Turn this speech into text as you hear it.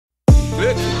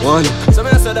One.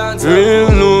 Real,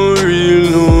 no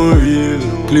real.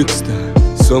 Clickstar.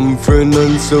 Some friend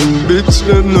and some bitch,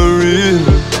 them no real.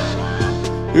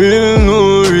 Real,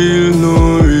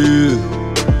 no real.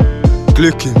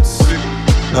 Clickings.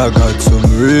 I got some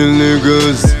real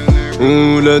niggas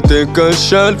who that take a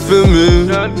shot for me.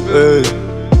 Hey.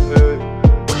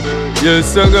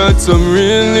 Yes, I got some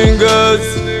real niggas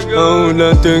who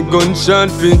that take gunshot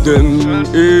for them.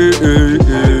 Hey.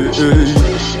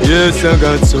 Yes, I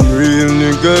got some real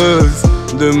niggas,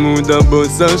 them who that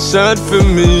bust a shot for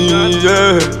me.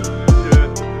 Yeah.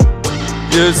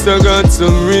 Yes, I got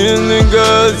some real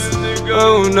niggas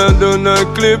who that done a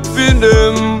clip for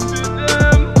them.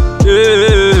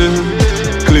 Yeah.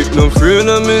 Click no friend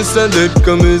of me, so dead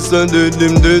come in, so dead,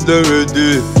 them dead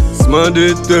already. Smart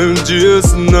it them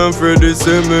Jason and Freddy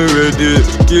say me ready.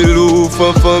 Kill who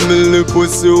for family,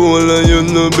 pussy hole and you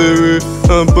no bury.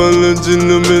 Apology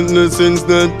no make no sense,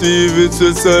 not even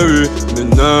so sorry. Me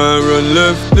nah run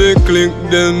left, they click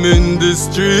them in the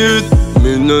street.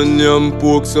 Me no yam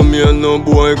poke, so me a no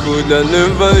boy coulda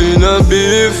never in a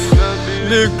beef.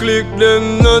 They click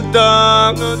them no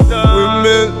talk, we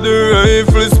make the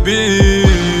rifle speak.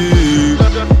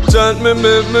 Chant me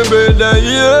make me better,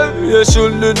 yeah. You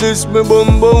should do this, me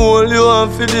bumbo hole, you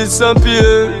have to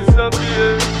disappear.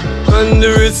 And the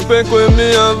respect when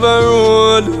me have a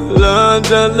road,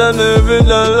 larger than every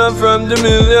dollar from the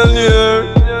millionaire.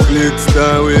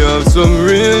 Clickstar, we have some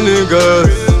real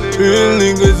niggas. Real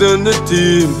niggas on the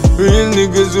team. Real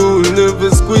niggas who will never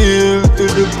squeal to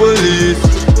the police.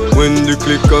 When the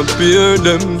click appear,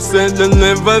 them said they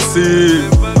never see.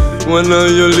 When are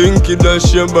you link it,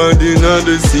 dash your body in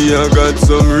the sea. I got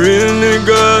some real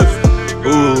niggas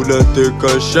who that take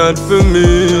a shot for me,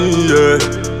 yeah.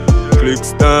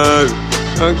 Clickstar,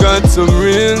 I got some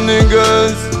real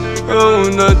niggas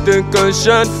who that take a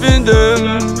shot for them,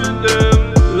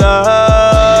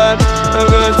 Lord. I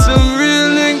got some real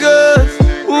niggas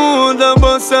who that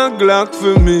bust a Glock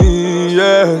for me,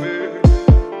 yeah.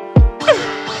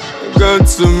 I got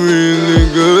some real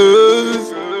niggas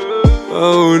I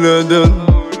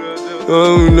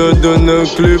woulda done a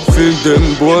clip for them.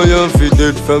 Boy, you fit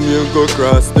dead from you go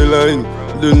cross the line.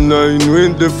 The 9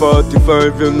 with the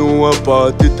 45, you know a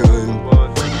party time.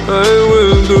 I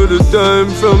will do the time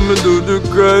from me do the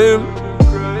crime.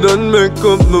 Don't make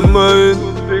up my mind.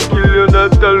 They kill you,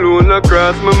 that alone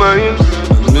across my mind.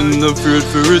 I'm not afraid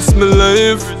to risk my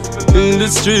life in the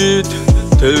street.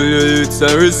 Tell you it's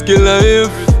a risky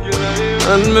life.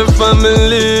 And my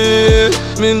family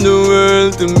mean the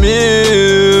world to me.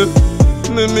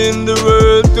 Me mean the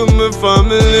world to my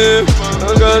family.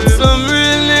 I got some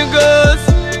real niggas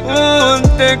who won't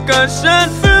take a shot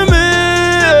for me.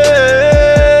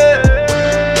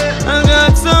 I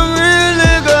got some real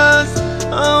niggas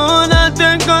I wanna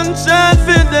take a shot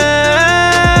for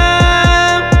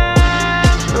them.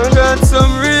 I got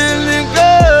some real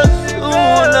niggas who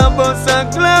wanna bust a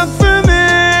Glock for me.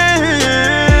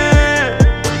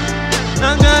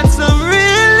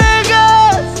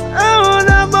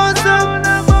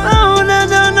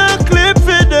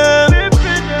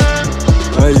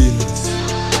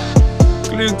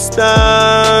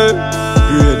 Clickstar,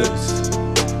 greatest.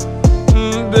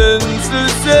 Bencil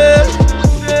said,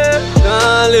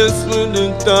 tallest with the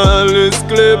tallest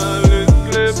clip.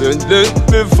 Said that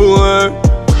before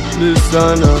this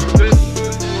honor.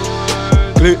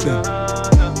 Click them.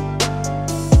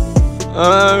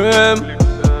 RM.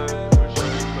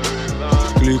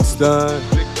 Clickstar.